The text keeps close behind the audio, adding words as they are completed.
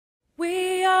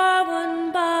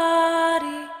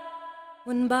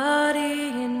one body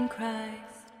in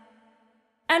Christ,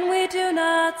 and we do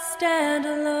not stand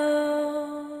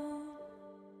alone.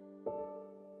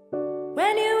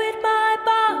 When you eat my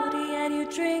body and you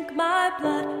drink my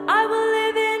blood, I will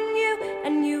live in you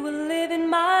and you will live in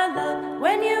my love.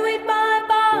 When you eat my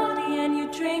body and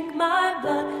you drink my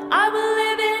blood, I will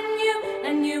live in you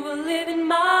and you will live in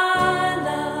my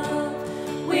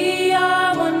love. We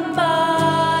are one body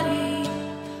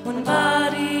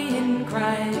in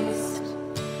Christ,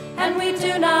 and we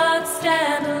do not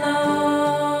stand alone.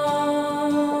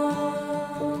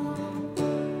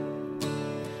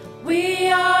 We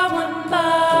are one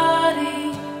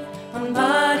body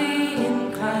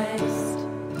in Christ,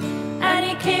 and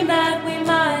he came that we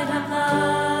might have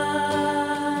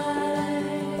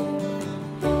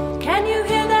life. Can you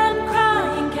hear them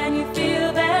crying? Can you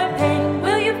feel their pain?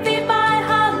 Will you feed my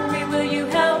hungry? Will you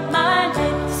help my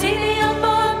lame? See the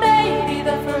unborn baby,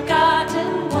 the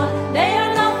forgotten one. They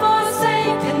are not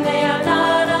forsaken, they are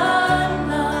not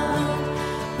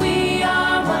unloved. We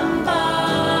are one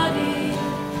body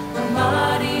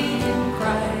in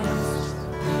Christ,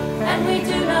 and we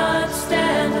do not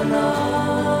stand alone.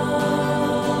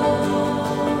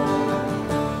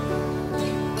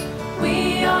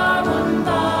 We are one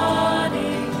body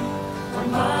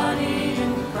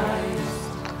in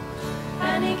Christ,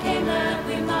 and he came that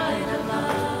we might have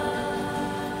life.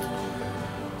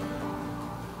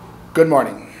 Good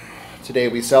morning. Today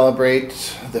we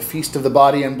celebrate the Feast of the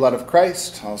Body and Blood of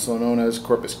Christ, also known as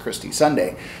Corpus Christi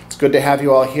Sunday. It's good to have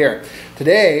you all here.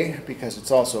 Today, because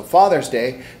it's also Father's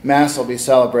Day, Mass will be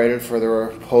celebrated for the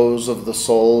repose of the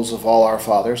souls of all our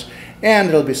fathers, and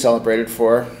it'll be celebrated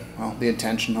for, well, the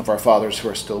intention of our fathers who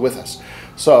are still with us.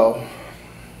 So,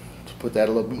 to put that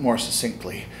a little bit more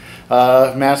succinctly,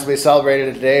 Mass will be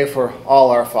celebrated today for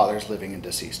all our fathers living and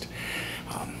deceased.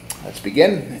 Let's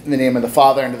begin. In the name of the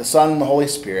Father, and of the Son, and the Holy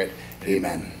Spirit.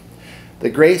 Amen. The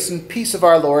grace and peace of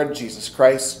our Lord Jesus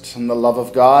Christ, and the love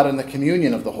of God, and the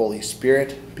communion of the Holy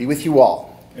Spirit be with you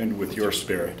all. And with your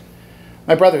spirit.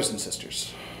 My brothers and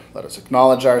sisters, let us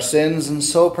acknowledge our sins and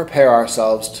so prepare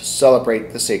ourselves to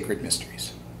celebrate the sacred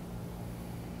mysteries.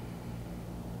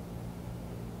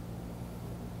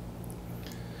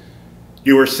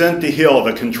 You were sent to heal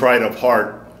the contrite of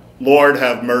heart. Lord,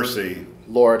 have mercy.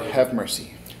 Lord, have mercy.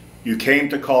 You came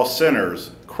to call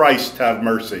sinners. Christ, have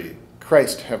mercy.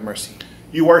 Christ, have mercy.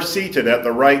 You are seated at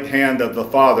the right hand of the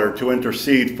Father to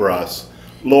intercede for us.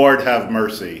 Lord, have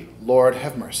mercy. Lord,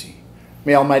 have mercy.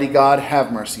 May Almighty God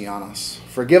have mercy on us,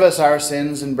 forgive us our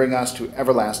sins, and bring us to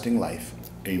everlasting life.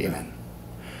 Amen.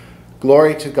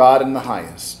 Glory to God in the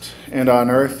highest, and on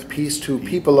earth peace to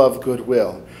people of good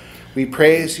will. We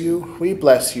praise you, we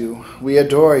bless you, we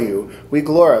adore you, we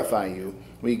glorify you,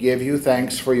 we give you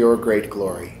thanks for your great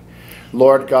glory.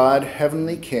 Lord God,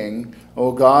 heavenly King,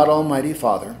 O God, almighty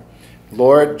Father,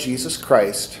 Lord Jesus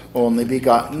Christ, only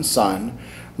begotten Son,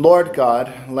 Lord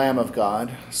God, Lamb of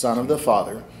God, Son of the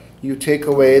Father, you take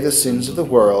away the sins of the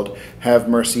world, have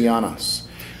mercy on us.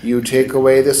 You take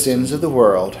away the sins of the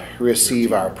world,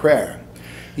 receive our prayer.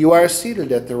 You are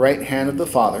seated at the right hand of the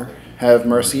Father, have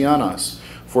mercy on us.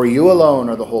 For you alone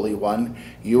are the Holy One,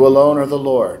 you alone are the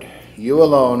Lord, you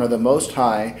alone are the Most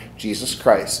High, Jesus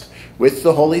Christ, with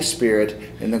the Holy Spirit,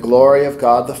 in the glory of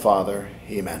God the Father.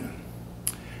 Amen.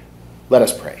 Let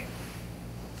us pray.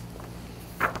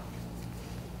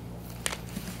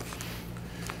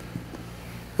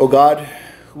 O God,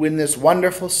 who in this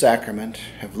wonderful sacrament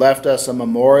have left us a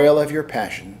memorial of your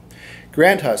passion,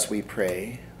 grant us, we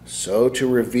pray, so to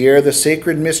revere the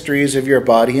sacred mysteries of your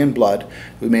body and blood,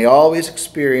 we may always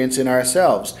experience in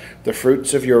ourselves the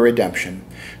fruits of your redemption,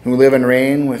 who live and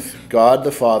reign with God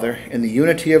the Father in the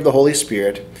unity of the Holy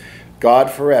Spirit, God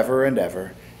forever and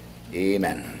ever.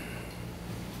 Amen.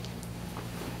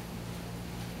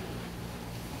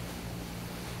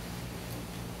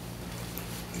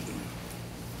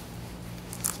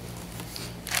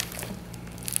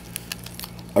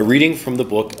 A reading from the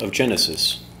book of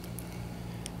Genesis.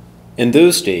 In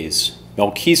those days,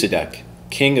 Melchizedek,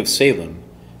 king of Salem,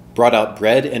 brought out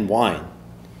bread and wine,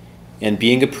 and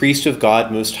being a priest of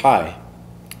God Most High,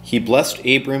 he blessed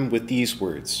Abram with these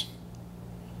words: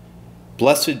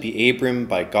 Blessed be Abram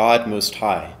by God Most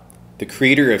High, the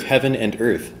creator of heaven and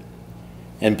earth,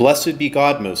 and blessed be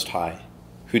God Most High,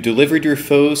 who delivered your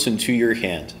foes into your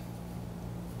hand.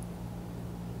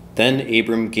 Then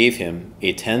Abram gave him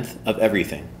 1/10 of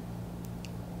everything.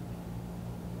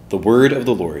 The word of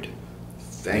the Lord.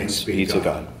 Thanks be to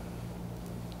God.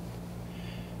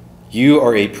 You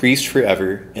are a priest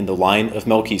forever in the line of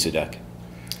Melchizedek.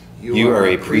 You are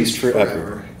a priest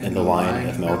forever in the line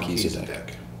of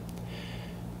Melchizedek.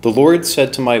 The Lord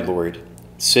said to my Lord,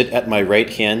 Sit at my right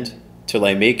hand till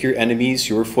I make your enemies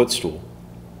your footstool.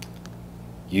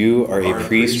 You are a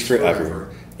priest forever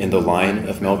in the line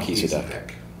of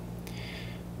Melchizedek.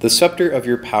 The scepter of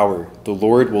your power the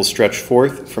Lord will stretch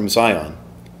forth from Zion.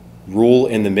 Rule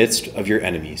in the midst of your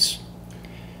enemies.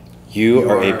 You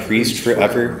are a priest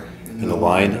forever in the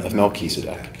line of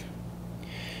Melchizedek.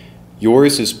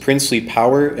 Yours is princely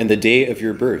power in the day of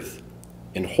your birth,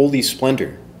 in holy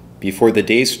splendor, before the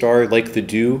day star like the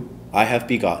dew, I have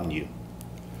begotten you.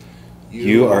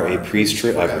 You are a priest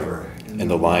forever in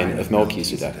the line of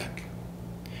Melchizedek.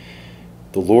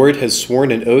 The Lord has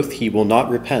sworn an oath he will not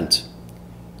repent.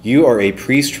 You are a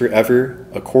priest forever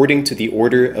according to the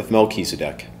order of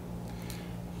Melchizedek.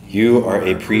 You are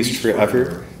a priest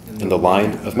forever in the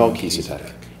line of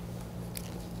Melchizedek.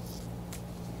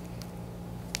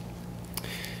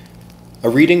 A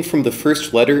reading from the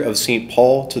first letter of St.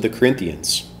 Paul to the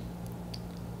Corinthians.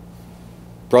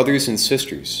 Brothers and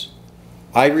sisters,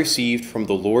 I received from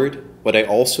the Lord what I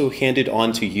also handed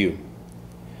on to you,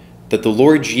 that the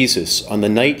Lord Jesus, on the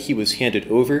night he was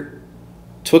handed over,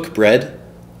 took bread,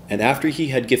 and after he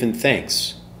had given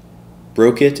thanks,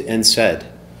 broke it and said,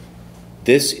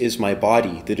 "This is my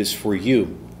body that is for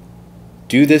you.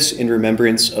 Do this in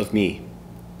remembrance of me."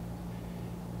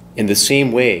 In the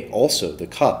same way also the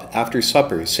cup after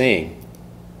supper, saying,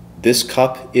 "This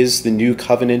cup is the new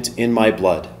covenant in my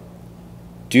blood.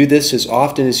 Do this as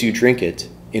often as you drink it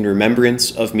in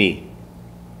remembrance of me.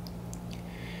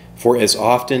 For as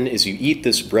often as you eat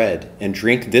this bread and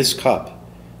drink this cup,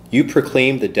 you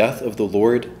proclaim the death of the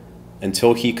Lord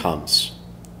until he comes."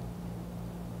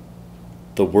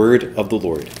 The word of the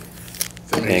Lord.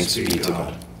 Thanks be to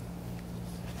God.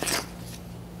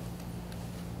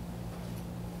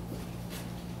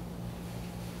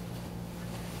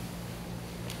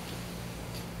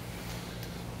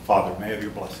 Father, may I have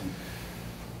your blessing.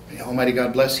 May Almighty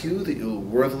God bless you, that you will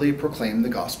worthily proclaim the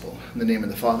gospel. In the name of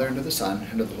the Father, and of the Son,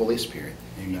 and of the Holy Spirit.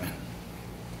 Amen.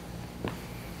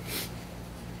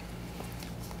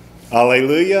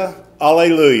 Alleluia,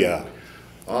 alleluia.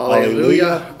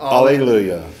 Alleluia,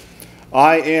 alleluia.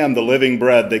 I am the living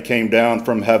bread that came down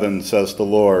from heaven, says the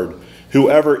Lord.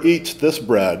 Whoever eats this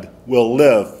bread will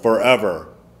live forever.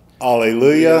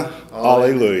 Alleluia,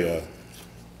 alleluia.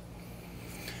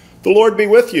 The Lord be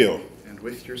with you. And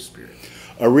with your spirit.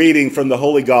 A reading from the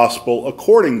Holy Gospel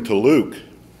according to Luke.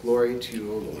 Glory to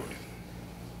you, O Lord.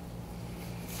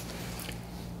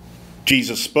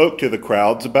 Jesus spoke to the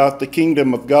crowds about the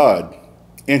kingdom of God,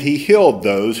 and he healed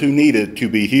those who needed to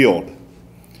be healed.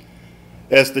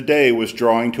 As the day was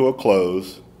drawing to a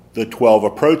close, the 12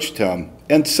 approached him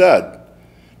and said,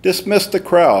 "Dismiss the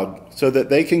crowd so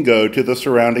that they can go to the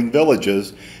surrounding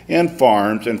villages and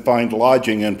farms and find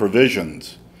lodging and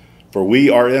provisions, for we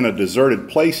are in a deserted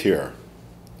place here."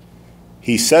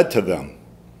 He said to them,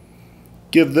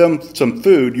 "Give them some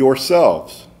food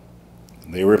yourselves."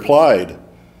 They replied,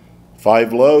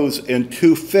 5 loaves and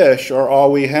 2 fish are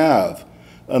all we have,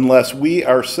 unless we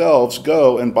ourselves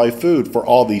go and buy food for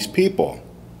all these people."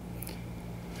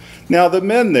 Now the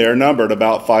men there numbered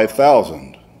about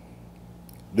 5,000.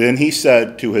 Then he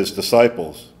said to his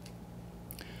disciples,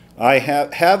 "I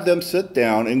have them sit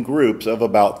down in groups of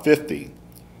about 50.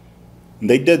 And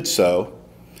they did so,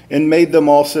 and made them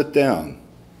all sit down.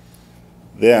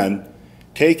 Then,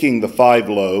 taking the 5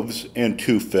 loaves and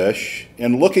 2 fish,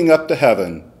 and looking up to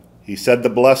heaven, he said the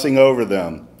blessing over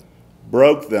them,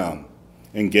 broke them,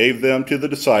 and gave them to the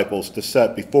disciples to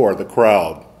set before the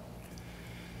crowd.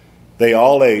 They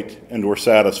all ate and were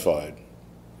satisfied.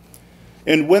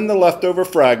 And when the leftover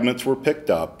fragments were picked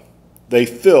up, they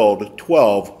filled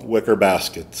 12 wicker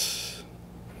baskets.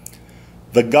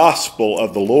 The Gospel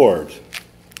of the Lord.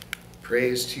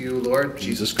 Praise to you, Lord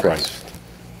Jesus Christ.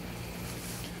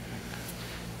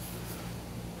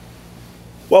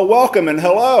 Well, welcome and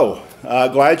hello.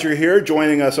 Glad you're here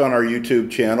joining us on our YouTube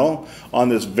channel on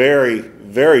this very,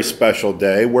 very special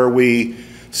day where we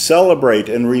celebrate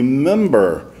and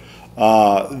remember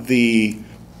the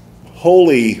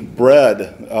holy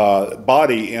bread,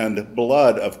 body and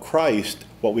blood of Christ,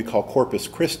 what we call Corpus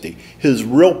Christi, his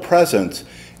real presence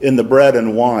in the bread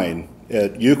and wine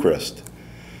at Eucharist.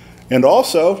 And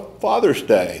also Father's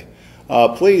Day.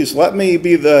 Please let me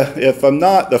be if I'm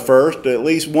not the first, at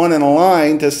least one in a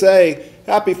line to say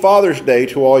Happy Father's Day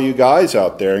to all you guys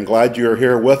out there, and glad you're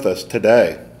here with us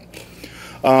today.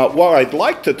 What I'd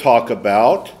like to talk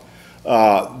about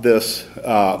this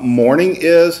morning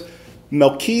is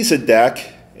Melchizedek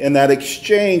and that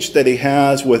exchange that he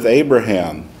has with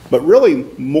Abraham, but really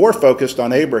more focused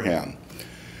on Abraham.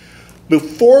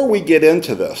 Before we get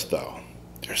into this, though,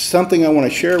 there's something I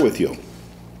want to share with you.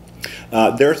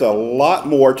 There's a lot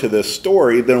more to this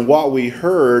story than what we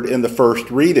heard in the first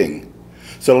reading.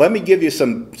 So let me give you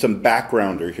some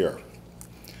backgrounder here.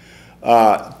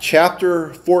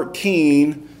 Chapter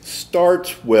 14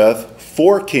 starts with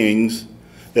 4 kings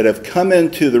that have come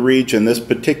into the region, this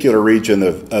particular region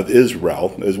of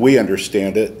Israel, as we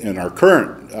understand it in our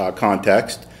current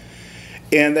context,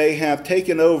 and they have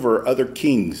taken over other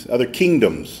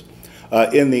kingdoms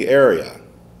in the area.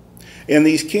 And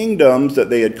these kingdoms that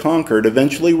they had conquered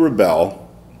eventually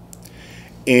rebel,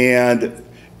 and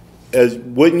as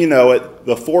wouldn't you know it,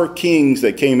 the 4 kings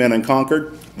that came in and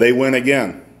conquered, they win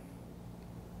again.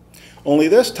 Only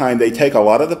this time they take a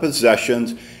lot of the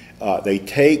possessions. They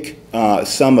take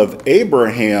some of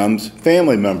Abraham's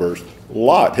family members,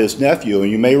 Lot, his nephew,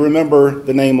 and you may remember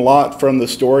the name Lot from the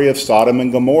story of Sodom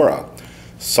and Gomorrah.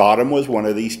 Sodom was one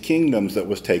of these kingdoms that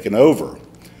was taken over.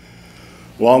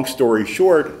 Long story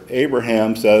short,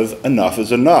 Abraham says enough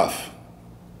is enough.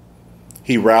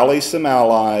 He rallies some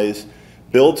allies,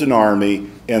 builds an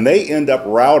army, and they end up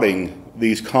routing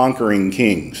these conquering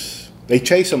kings. They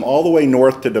chase them all the way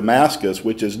north to Damascus,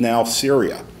 which is now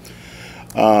Syria.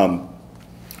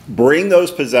 Bring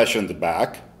those possessions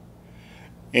back,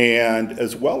 and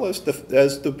as well as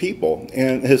the people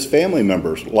and his family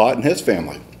members, Lot and his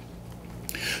family.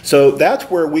 So that's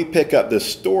where we pick up this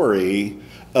story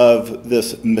of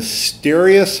this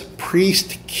mysterious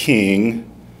priest king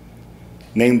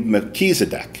named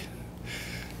Melchizedek.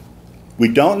 We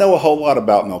don't know a whole lot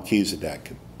about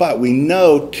Melchizedek, but we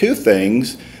know 2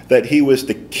 things: that he was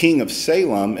the king of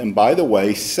Salem, and by the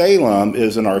way, Salem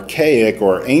is an archaic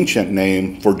or ancient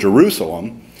name for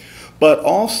Jerusalem, but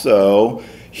also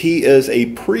he is a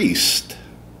priest.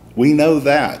 We know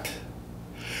that.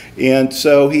 And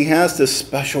so he has this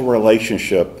special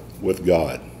relationship with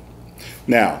God.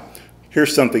 Now,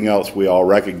 here's something else we all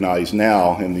recognize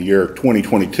now in the year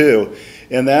 2022,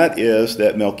 and that is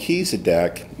that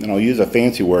Melchizedek, and I'll use a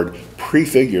fancy word,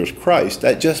 prefigures Christ.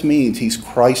 That just means he's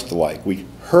Christ-like. We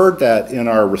heard that in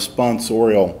our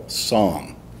responsorial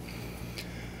psalm.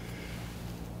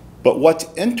 But what's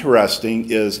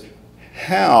interesting is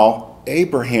how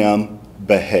Abraham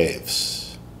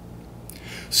behaves.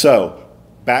 So,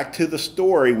 back to the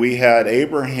story, we had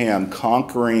Abraham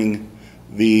conquering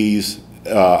these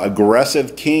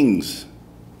aggressive kings.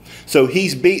 So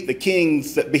he's beat the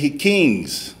kings that beat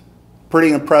kings.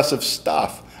 Pretty impressive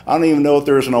stuff. I don't even know if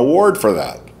there's an award for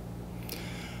that.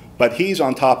 But he's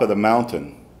on top of the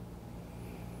mountain.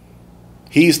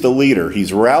 He's the leader.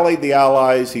 He's rallied the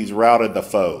allies. He's routed the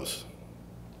foes.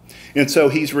 And so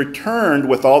he's returned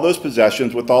with all those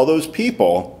possessions, with all those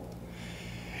people.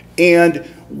 And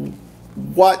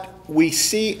what we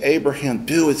see Abraham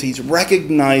do is he's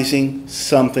recognizing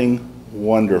something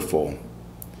wonderful.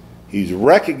 He's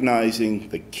recognizing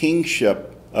the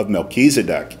kingship of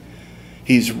Melchizedek.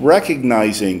 He's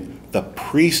recognizing the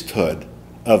priesthood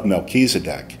of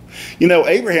Melchizedek. You know,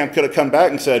 Abraham could have come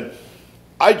back and said,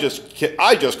 I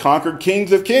just conquered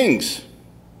kings of kings.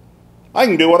 I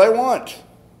can do what I want.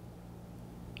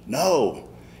 No,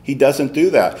 he doesn't do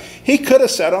that. He could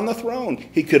have sat on the throne.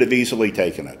 He could have easily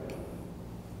taken it.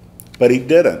 But he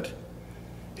didn't.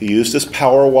 He used his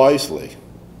power wisely.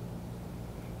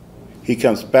 He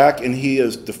comes back and he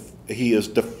is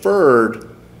deferred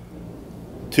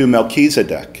to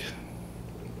Melchizedek.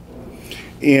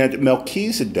 And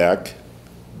Melchizedek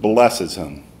blesses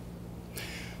him,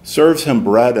 serves him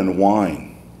bread and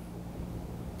wine.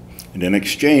 And in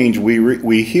exchange,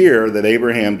 we hear that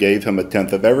Abraham gave him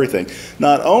 1/10 of everything.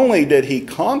 Not only did he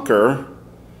conquer,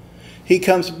 he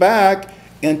comes back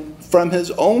and from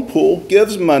his own pool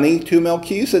gives money to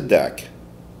Melchizedek.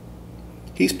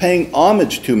 He's paying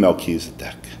homage to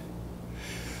Melchizedek.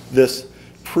 This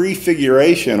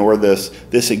prefiguration or this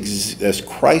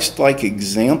Christ-like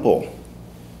example.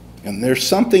 And there's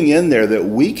something in there that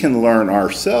we can learn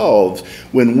ourselves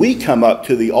when we come up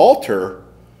to the altar.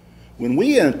 When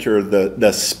we enter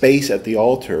the space at the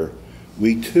altar,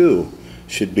 we too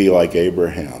should be like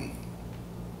Abraham.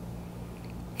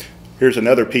 Here's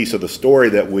another piece of the story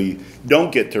that we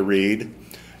don't get to read,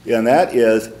 and that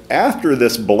is after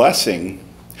this blessing,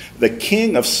 the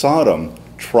king of Sodom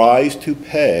tries to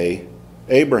pay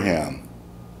Abraham.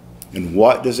 And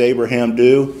what does Abraham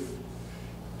do?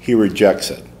 He rejects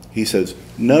it. He says,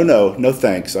 no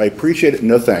thanks. I appreciate it,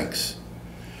 no thanks.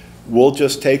 We'll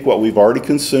just take what we've already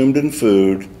consumed in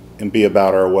food and be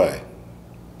about our way.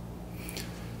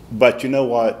 But you know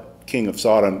what, King of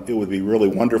Sodom, it would be really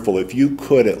wonderful if you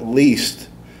could at least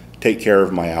take care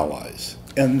of my allies.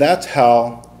 And that's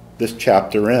how this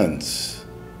chapter ends.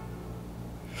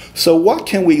 So what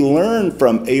can we learn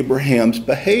from Abraham's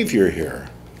behavior here?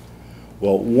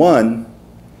 Well, one,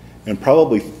 and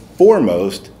probably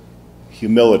foremost,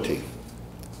 humility.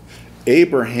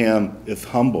 Abraham is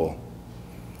humble.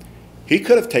 He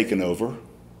could have taken over.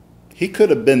 He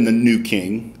could have been the new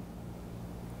king,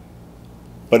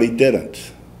 but he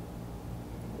didn't.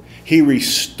 He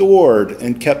restored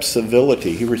and kept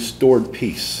civility. He restored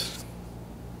peace.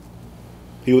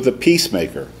 He was a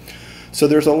peacemaker. So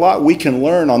there's a lot we can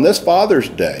learn on this Father's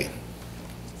Day.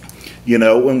 You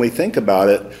know, when we think about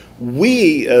it,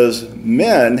 we as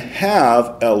men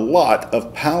have a lot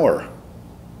of power.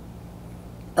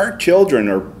 Our children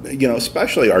are,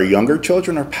 especially our younger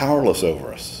children, are powerless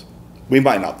over us. We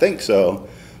might not think so,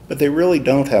 but they really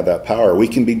don't have that power. We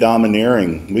can be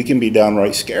domineering. We can be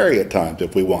downright scary at times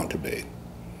if we want to be.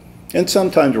 And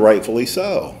sometimes rightfully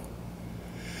so.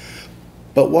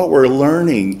 But what we're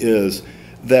learning is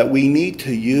that we need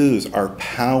to use our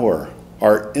power,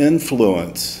 our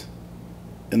influence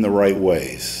in the right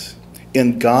ways,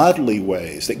 in godly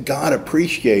ways that God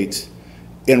appreciates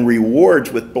and rewards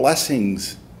with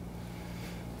blessings.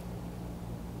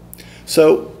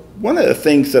 So one of the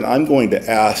things that I'm going to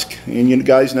ask, and you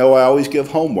guys know I always give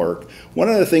homework, one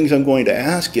of the things I'm going to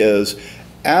ask is,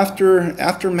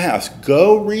 after Mass,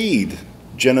 go read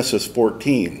Genesis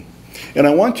 14. And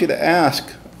I want you to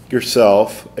ask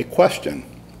yourself a question.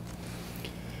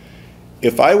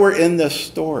 If I were in this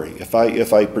story, if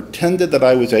I pretended that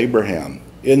I was Abraham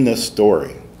in this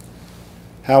story,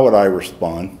 how would I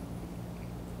respond?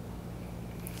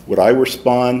 Would I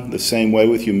respond the same way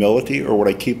with humility, or would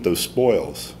I keep those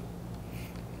spoils?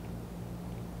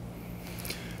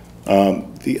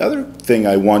 The other thing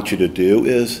I want you to do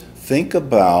is think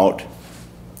about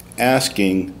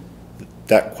asking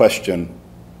that question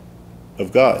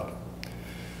of God.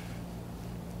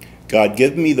 God,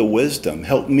 give me the wisdom.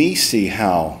 Help me see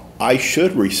how I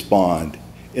should respond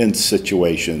in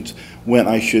situations, when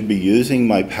I should be using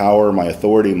my power, my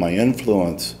authority, my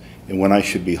influence, and when I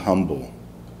should be humble.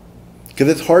 Because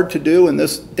it's hard to do in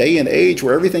this day and age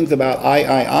where everything's about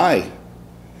I.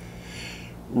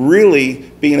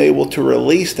 Really being able to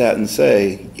release that and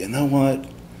say, you know what?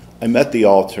 I'm at the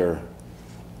altar.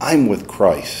 I'm with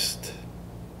Christ.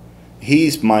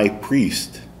 He's my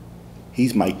priest.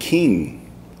 He's my king.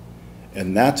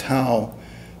 And that's how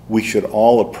we should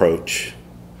all approach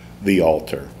the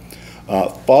altar,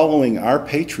 following our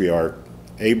patriarch,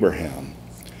 Abraham.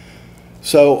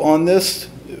 So on this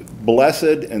blessed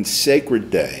and sacred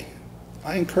day,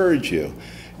 I encourage you,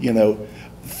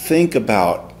 think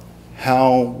about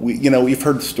how we've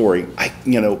heard the story.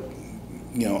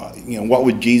 What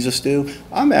would Jesus do?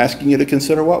 I'm asking you to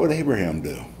consider, what would Abraham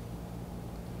do?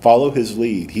 Follow his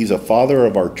lead. He's a father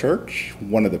of our church,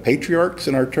 one of the patriarchs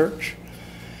in our church.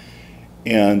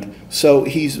 And so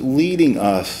he's leading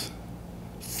us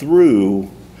through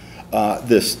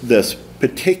this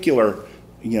particular,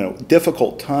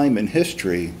 difficult time in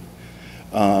history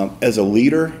as a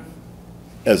leader,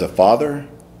 as a father,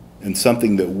 and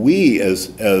something that we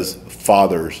as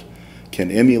fathers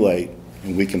can emulate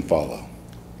and we can follow.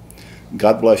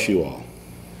 God bless you all.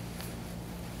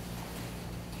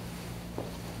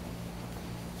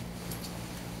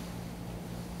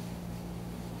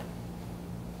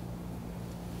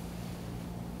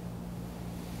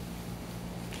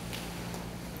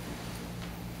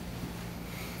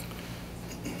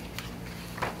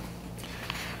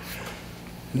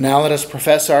 Now let us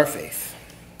profess our faith.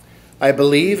 I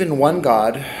believe in one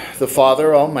God, the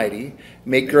Father Almighty,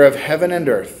 maker of heaven and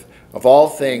earth, of all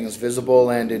things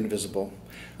visible and invisible.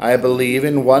 I believe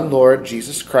in one Lord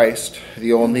Jesus Christ,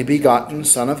 the only begotten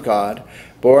Son of God,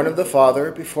 born of the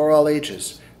Father before all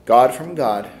ages, God from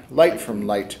God, light from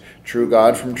light, true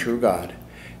God from true God,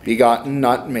 begotten,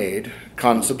 not made,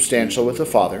 consubstantial with the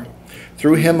Father.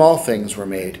 Through him all things were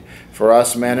made. For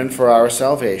us men and for our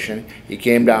salvation he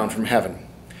came down from heaven,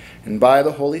 and by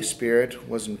the Holy Spirit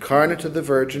was incarnate of the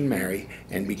Virgin Mary,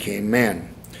 and became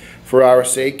man. For our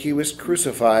sake he was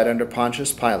crucified under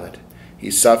Pontius Pilate. He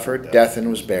suffered death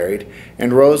and was buried,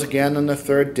 and rose again on the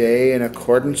third day in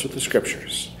accordance with the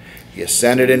Scriptures. He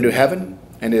ascended into heaven,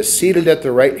 and is seated at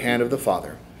the right hand of the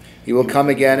Father. He will come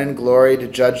again in glory to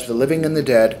judge the living and the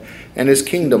dead, and his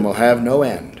kingdom will have no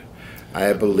end.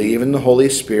 I believe in the Holy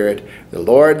Spirit, the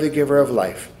Lord, the giver of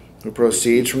life, who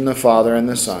proceeds from the Father and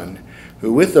the Son,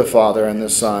 who with the Father and the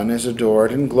Son is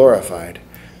adored and glorified,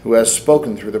 who has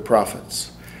spoken through the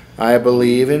prophets. I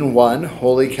believe in one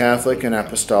holy Catholic and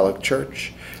Apostolic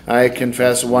Church. I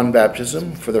confess one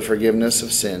baptism for the forgiveness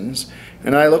of sins,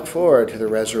 and I look forward to the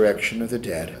resurrection of the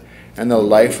dead and the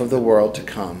life of the world to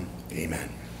come.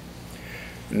 Amen.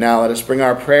 Now let us bring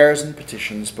our prayers and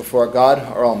petitions before God,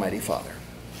 our Almighty Father.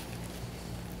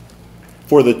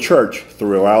 for the church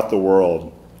throughout the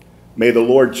world. May the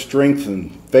Lord strengthen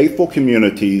faithful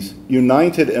communities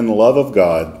united in love of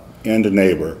God and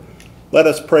neighbor. Let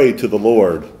us pray to the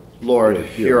Lord. Lord,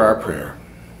 hear our prayer.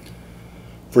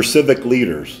 For civic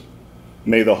leaders,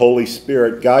 may the Holy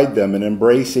Spirit guide them in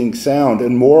embracing sound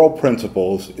and moral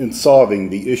principles in solving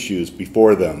the issues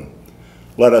before them.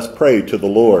 Let us pray to the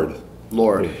Lord.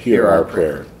 Lord, hear our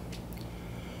prayer.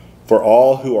 For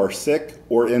all who are sick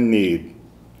or in need,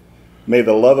 may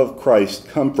the love of Christ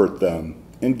comfort them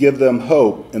and give them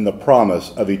hope in the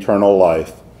promise of eternal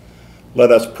life.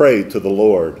 Let us pray to the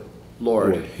Lord.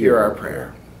 Lord, hear our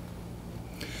prayer.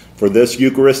 For this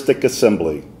Eucharistic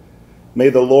assembly, may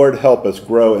the Lord help us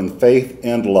grow in faith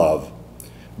and love,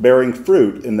 bearing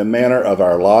fruit in the manner of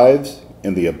our lives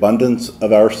and the abundance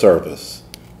of our service.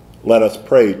 Let us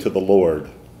pray to the Lord.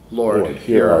 Lord,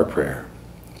 hear our prayer.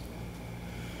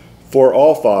 For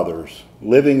all fathers,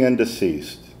 living and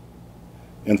deceased,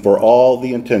 and for all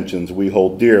the intentions we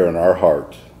hold dear in our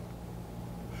heart,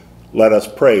 let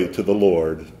us pray to the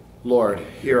Lord. Lord,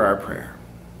 hear our prayer.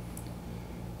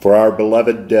 For our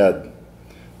beloved dead,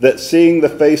 that seeing the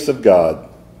face of God,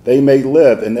 they may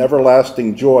live in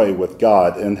everlasting joy with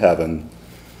God in heaven,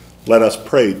 let us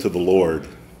pray to the Lord.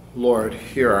 Lord,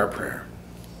 hear our prayer.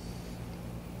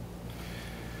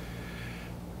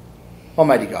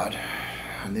 Almighty God,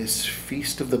 on this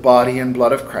feast of the body and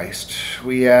blood of Christ,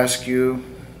 we ask you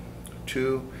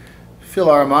to fill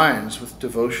our minds with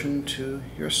devotion to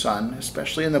your Son,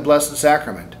 especially in the Blessed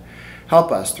Sacrament.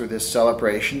 Help us through this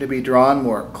celebration to be drawn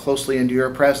more closely into your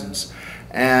presence,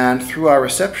 and through our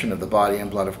reception of the body and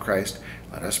blood of Christ,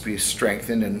 let us be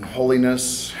strengthened in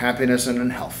holiness, happiness, and in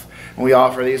health. And we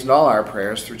offer these and all our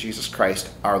prayers through Jesus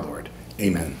Christ our Lord.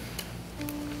 Amen.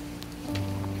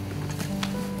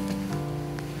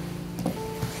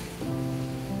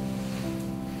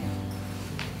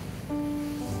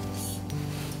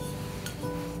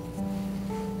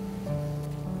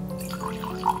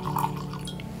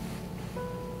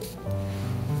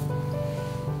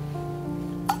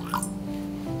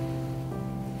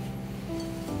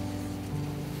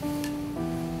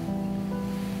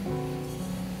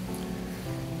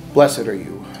 Blessed are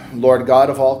you, Lord God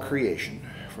of all creation,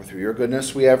 for through your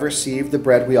goodness we have received the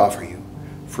bread we offer you,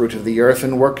 fruit of the earth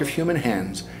and work of human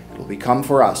hands. It will become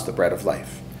for us the bread of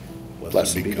life.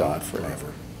 Blessed be God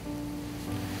forever.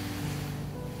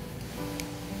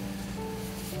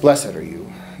 Blessed are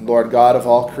you, Lord God of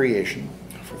all creation,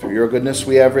 for through your goodness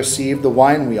we have received the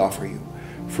wine we offer you,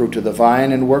 fruit of the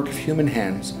vine and work of human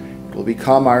hands. It will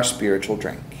become our spiritual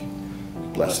drink.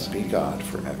 Blessed be God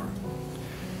forever.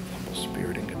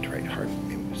 Spirit and contrite heart,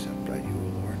 may we accept by you,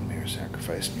 O Lord, and may your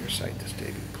sacrifice in your sight this day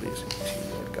be pleasing to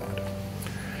you, Lord God.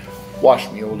 Wash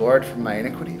me, O Lord, from my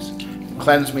iniquities, and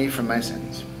cleanse me from my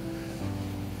sins.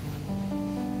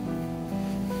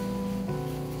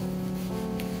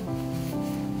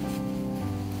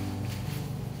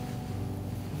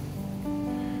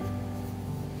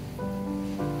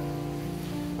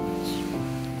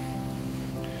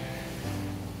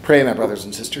 Pray, my brothers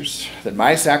and sisters, that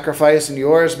my sacrifice and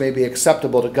yours may be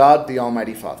acceptable to God, the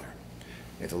Almighty Father.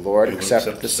 May the Lord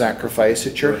accept the sacrifice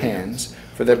at your hands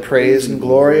for the praise and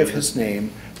glory of his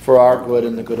name, for our good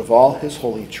and the good of all his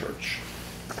holy church.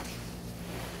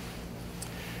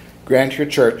 Grant your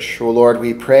church, O Lord,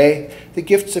 we pray, the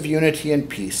gifts of unity and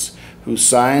peace, whose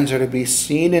signs are to be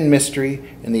seen in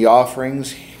mystery in the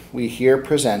offerings we here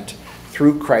present,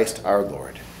 through Christ our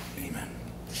Lord.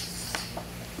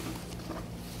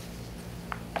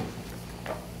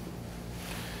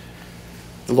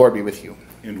 The Lord be with you.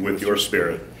 And with your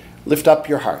spirit. Lift up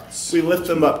your hearts. We lift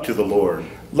them up to the Lord.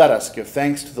 Let us give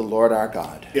thanks to the Lord our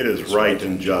God. It is right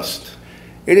and just.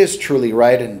 It is truly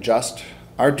right and just,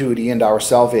 our duty and our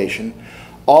salvation,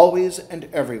 always and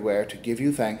everywhere to give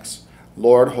you thanks,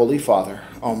 Lord, Holy Father,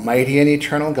 Almighty and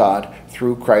eternal God,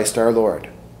 through Christ our Lord.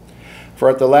 For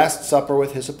at the Last Supper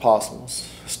with his apostles,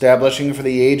 establishing for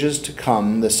the ages to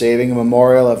come the saving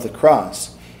memorial of the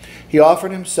cross, he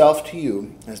offered himself to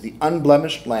you as the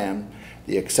unblemished Lamb,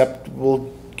 the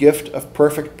acceptable gift of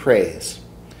perfect praise.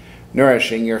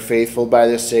 Nourishing your faithful by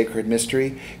this sacred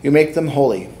mystery, you make them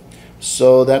holy,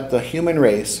 so that the human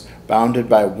race, bounded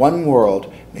by one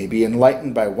world, may be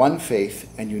enlightened by one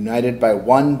faith and united by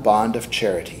one bond of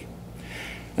charity.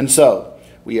 And so,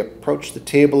 we approach the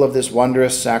table of this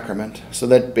wondrous sacrament, so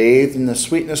that, bathed in the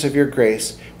sweetness of your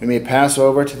grace, we may pass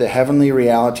over to the heavenly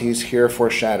realities here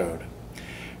foreshadowed.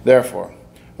 Therefore,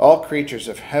 all creatures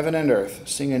of heaven and earth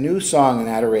sing a new song in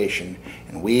adoration,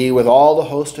 and we, with all the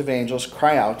host of angels,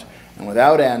 cry out, and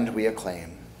without end we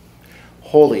acclaim.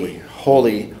 Holy,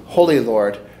 holy, holy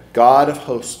Lord, God of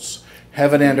hosts,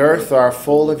 Heaven and earth are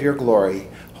full of your glory.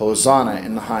 Hosanna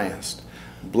in the highest.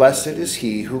 Blessed is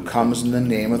he who comes in the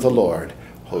name of the Lord.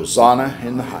 Hosanna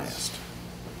in the highest.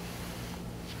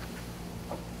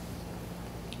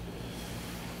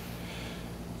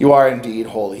 You are indeed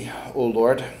holy, O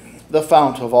Lord, the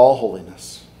fount of all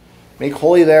holiness. Make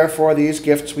holy, therefore, these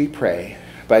gifts, we pray,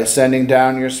 by sending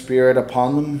down your Spirit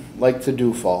upon them like the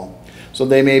dewfall, so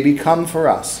they may become for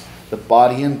us the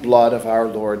body and blood of our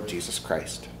Lord Jesus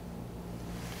Christ.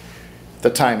 At the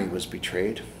time he was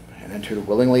betrayed and entered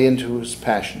willingly into his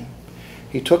passion,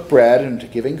 he took bread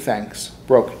and, giving thanks,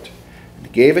 broke it,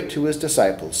 and gave it to his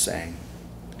disciples, saying,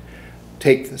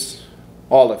 "Take this,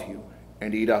 all of you,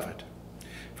 and eat of it.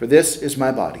 For this is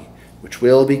my body, which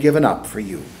will be given up for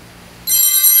you."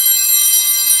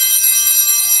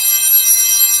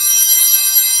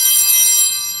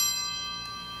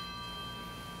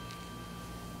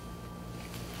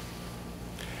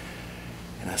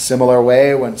 In a similar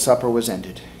way, when supper was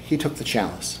ended, he took the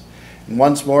chalice, and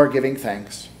once more giving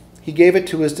thanks, he gave it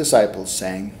to his disciples,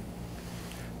 saying,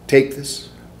 "Take this,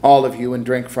 all of you, and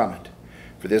drink from it.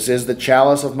 For this is the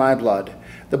chalice of my blood,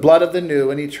 the blood of the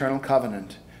new and eternal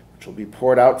covenant, which will be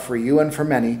poured out for you and for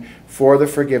many for the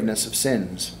forgiveness of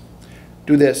sins.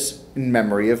 Do this in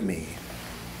memory of me."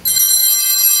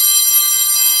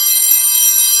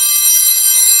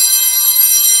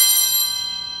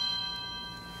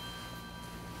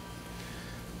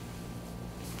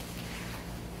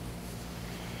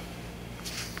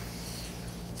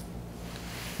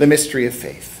 The mystery of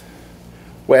faith.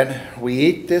 When we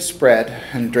eat this bread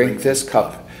and drink this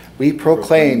cup, we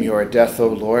proclaim your death, O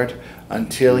Lord,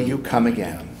 until you come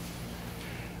again.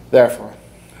 Therefore,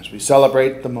 as we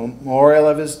celebrate the memorial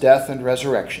of his death and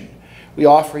resurrection, we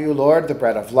offer you, Lord, the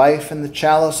bread of life and the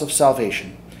chalice of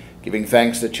salvation, giving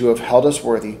thanks that you have held us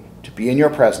worthy to be in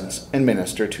your presence and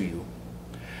minister to you.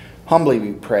 Humbly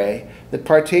we pray that,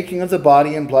 partaking of the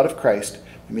body and blood of Christ,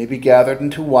 we may be gathered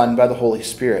into one by the Holy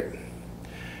Spirit.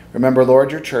 Remember,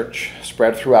 Lord, your church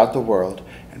spread throughout the world,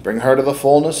 and bring her to the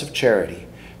fullness of charity,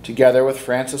 together with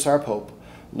Francis our Pope,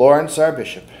 Lawrence our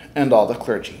Bishop, and all the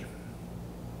clergy.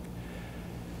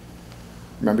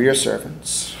 Remember your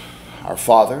servants, our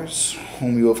fathers,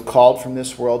 whom you have called from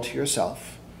this world to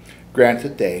yourself. Grant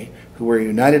that they, who were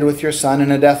united with your Son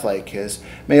in a death like his,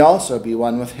 may also be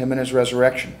one with him in his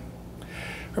resurrection.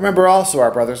 Remember also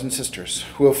our brothers and sisters,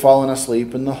 who have fallen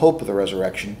asleep in the hope of the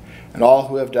resurrection, and all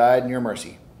who have died in your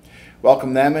mercy.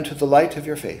 Welcome them into the light of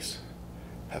your face.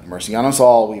 Have mercy on us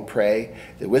all, we pray,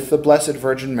 that with the Blessed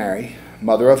Virgin Mary,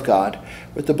 Mother of God,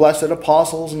 with the blessed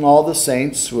apostles and all the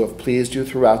saints who have pleased you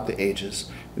throughout the ages,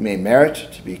 we may merit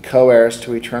to be co-heirs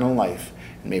to eternal life,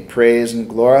 and may praise and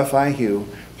glorify you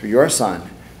through your Son,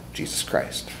 Jesus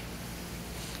Christ.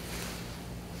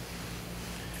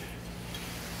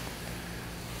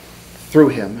 Through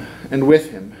him, and with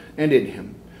him, and in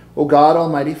him, O God,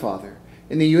 Almighty Father,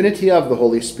 in the unity of the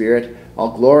Holy Spirit,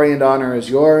 all glory and honor is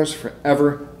yours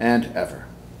forever and ever.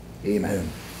 Amen.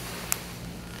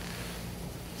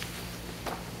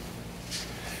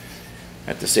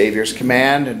 At the Savior's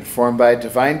command, and informed by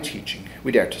divine teaching,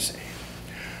 we dare to say,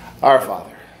 Our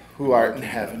Father, who art in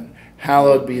heaven,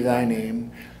 hallowed be thy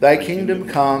name. Thy kingdom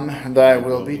come, and thy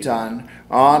will be done,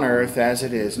 on earth as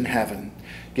it is in heaven.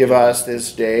 Give us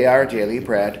this day our daily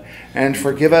bread, and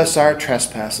forgive us our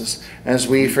trespasses, as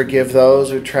we forgive those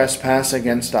who trespass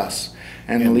against us.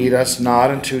 And lead us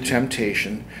not into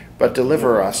temptation, but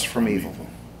deliver us from evil.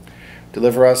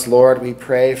 Deliver us, Lord, we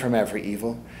pray, from every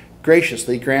evil.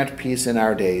 Graciously grant peace in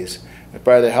our days, that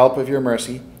by the help of your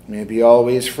mercy we may be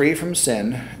always free from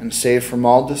sin and safe from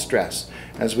all distress,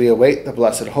 as we await the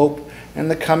blessed hope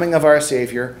and the coming of our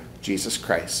Savior, Jesus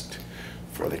Christ.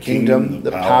 For the kingdom,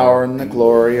 the power, and the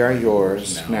glory are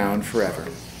yours, now and forever.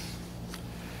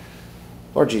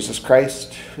 Lord Jesus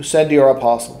Christ, who said to your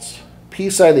apostles,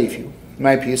 Peace I leave you,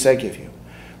 my peace I give you.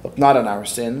 Look not on our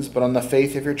sins, but on the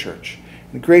faith of your church,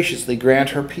 and graciously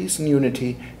grant her peace and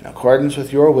unity in accordance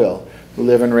with your will, who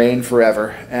live and reign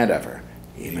forever and ever.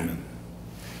 Amen.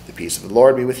 The peace of the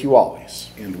Lord be with you always.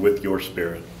 And with your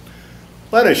spirit.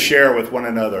 Let us share with one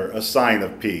another a sign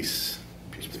of peace.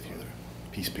 Peace with you.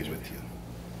 Peace be with you.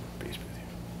 Peace with you.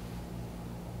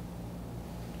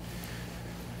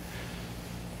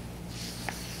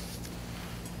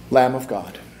 Lamb of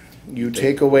God, you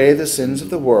take away the sins of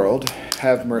the world,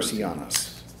 have mercy on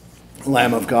us.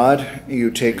 Lamb of God,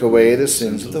 you take away the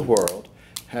sins of the world,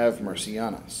 have mercy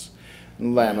on us.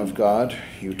 Lamb of God,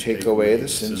 you take away the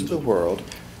sins of the world,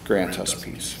 grant us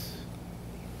peace.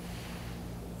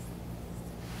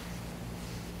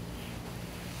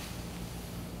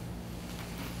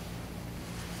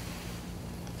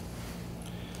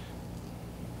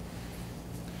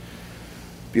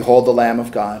 Behold the Lamb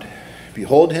of God.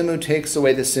 Behold him who takes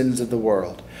away the sins of the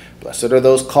world. Blessed are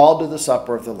those called to the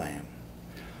supper of the Lamb.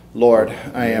 Lord,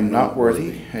 I am not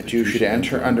worthy that you should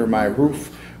enter under my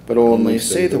roof, but only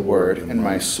say the word, and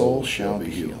my soul shall be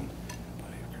healed.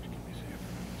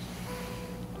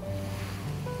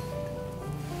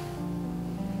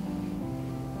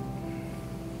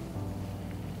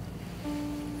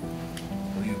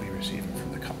 Will you be receiving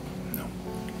from the cup? No.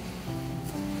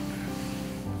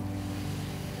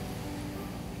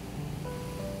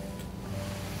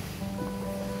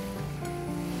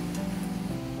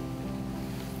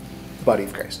 The body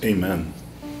of Christ. Amen.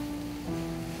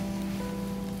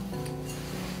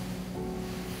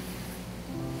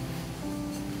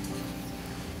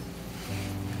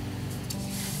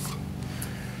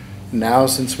 Now,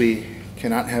 since we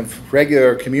cannot have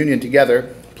regular communion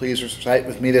together, please recite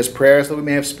with me this prayer so that we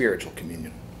may have spiritual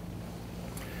communion.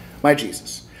 My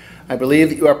Jesus, I believe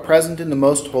that you are present in the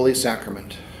most holy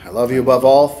sacrament. I love you above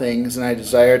all things, and I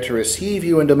desire to receive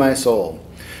you into my soul.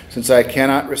 Since I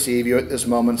cannot receive you at this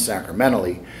moment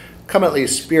sacramentally, come at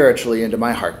least spiritually into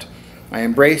my heart. I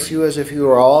embrace you as if you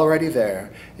were already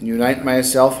there, and unite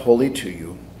myself wholly to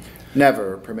you.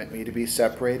 Never permit me to be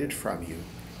separated from you.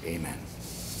 Amen.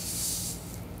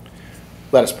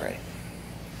 Let us pray.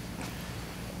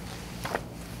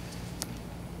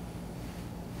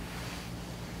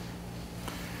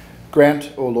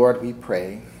 Grant, O Lord, we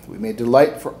pray, that we may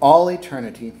delight for all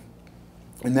eternity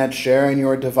in that share in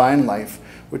your divine life,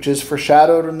 which is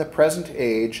foreshadowed in the present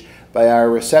age by our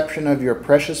reception of your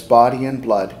precious body and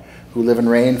blood, who live and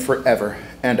reign forever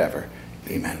and ever.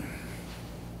 Amen.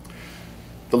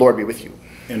 The Lord be with you.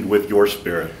 And with your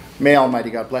spirit. May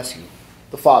Almighty God bless you,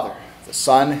 the Father, the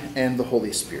Son, and the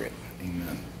Holy Spirit.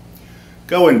 Amen.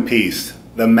 Go in peace.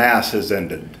 The Mass is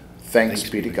ended. Thanks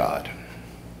be to God.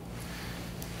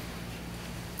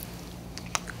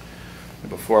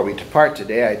 Before we depart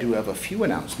today, I do have a few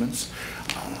announcements.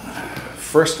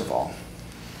 First of all,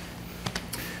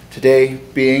 today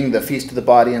being the Feast of the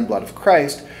Body and Blood of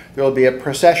Christ, there will be a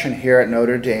procession here at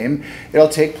Notre Dame. It'll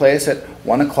take place at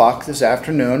 1 o'clock this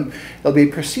afternoon. It'll be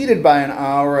preceded by an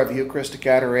hour of Eucharistic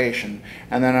adoration.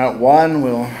 And then at 1,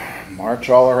 we'll march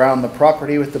all around the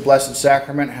property with the Blessed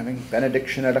Sacrament, having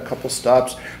benediction at a couple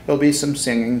stops. There'll be some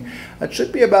singing. It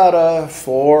should be about a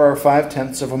 4 or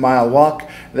 5/10 of a mile walk.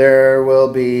 There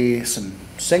will be some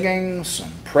singing,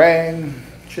 some praying.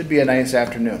 Should be a nice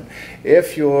afternoon.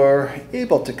 If you're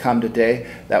able to come today,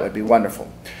 that would be wonderful.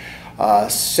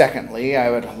 Secondly, I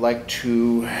would like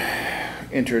to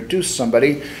introduce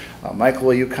somebody. Michael,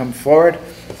 will you come forward?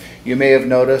 You may have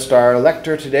noticed our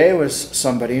lector today was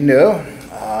somebody new.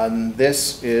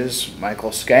 This is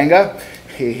Michael Skanga.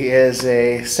 He is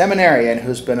a seminarian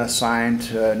who's been assigned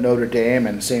to Notre Dame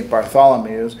and St.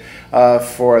 Bartholomew's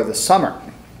for the summer.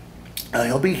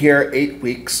 He'll be here 8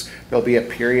 weeks. There'll be a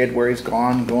period where he's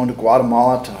going to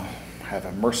Guatemala to have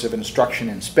immersive instruction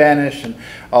in Spanish and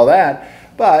all that.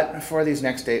 But for these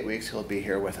next 8 weeks, he'll be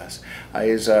here with us.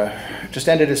 He's just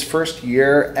ended his first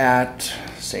year at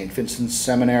St. Vincent's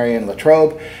Seminary in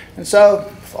Latrobe. And so,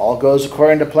 if all goes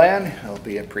according to plan, he'll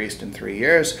be a priest in 3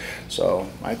 years. So,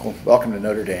 Michael, welcome to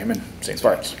Notre Dame and St.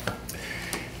 Bart's.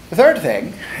 The third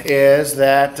thing is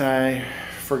that I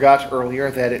forgot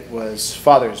earlier that it was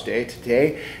Father's Day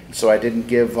today, and so I didn't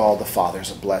give all the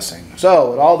fathers a blessing. So,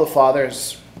 with all the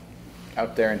fathers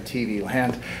out there in TV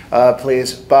land,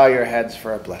 please bow your heads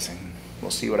for a blessing.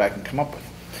 We'll see what I can come up with.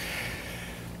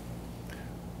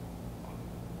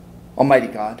 Almighty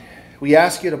God, we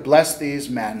ask you to bless these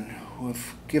men who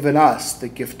have given us the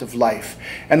gift of life,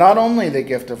 and not only the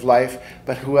gift of life,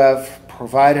 but who have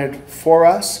provided for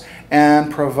us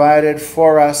and provided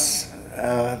for us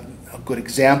a good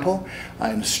example,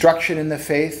 instruction in the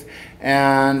faith,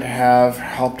 and have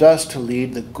helped us to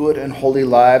lead the good and holy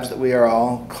lives that we are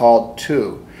all called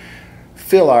to.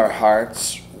 Fill our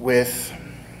hearts with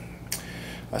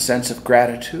a sense of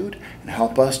gratitude and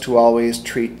help us to always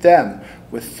treat them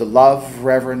with the love,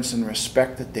 reverence, and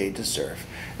respect that they deserve.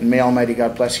 And may Almighty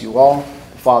God bless you all,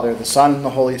 the Father, the Son, and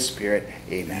the Holy Spirit.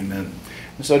 Amen. Amen.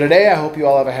 And so today I hope you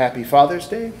all have a happy Father's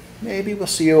Day. Maybe we'll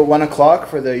see you at 1 o'clock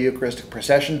for the Eucharistic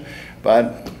procession,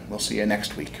 but we'll see you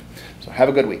next week. So have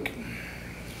a good week.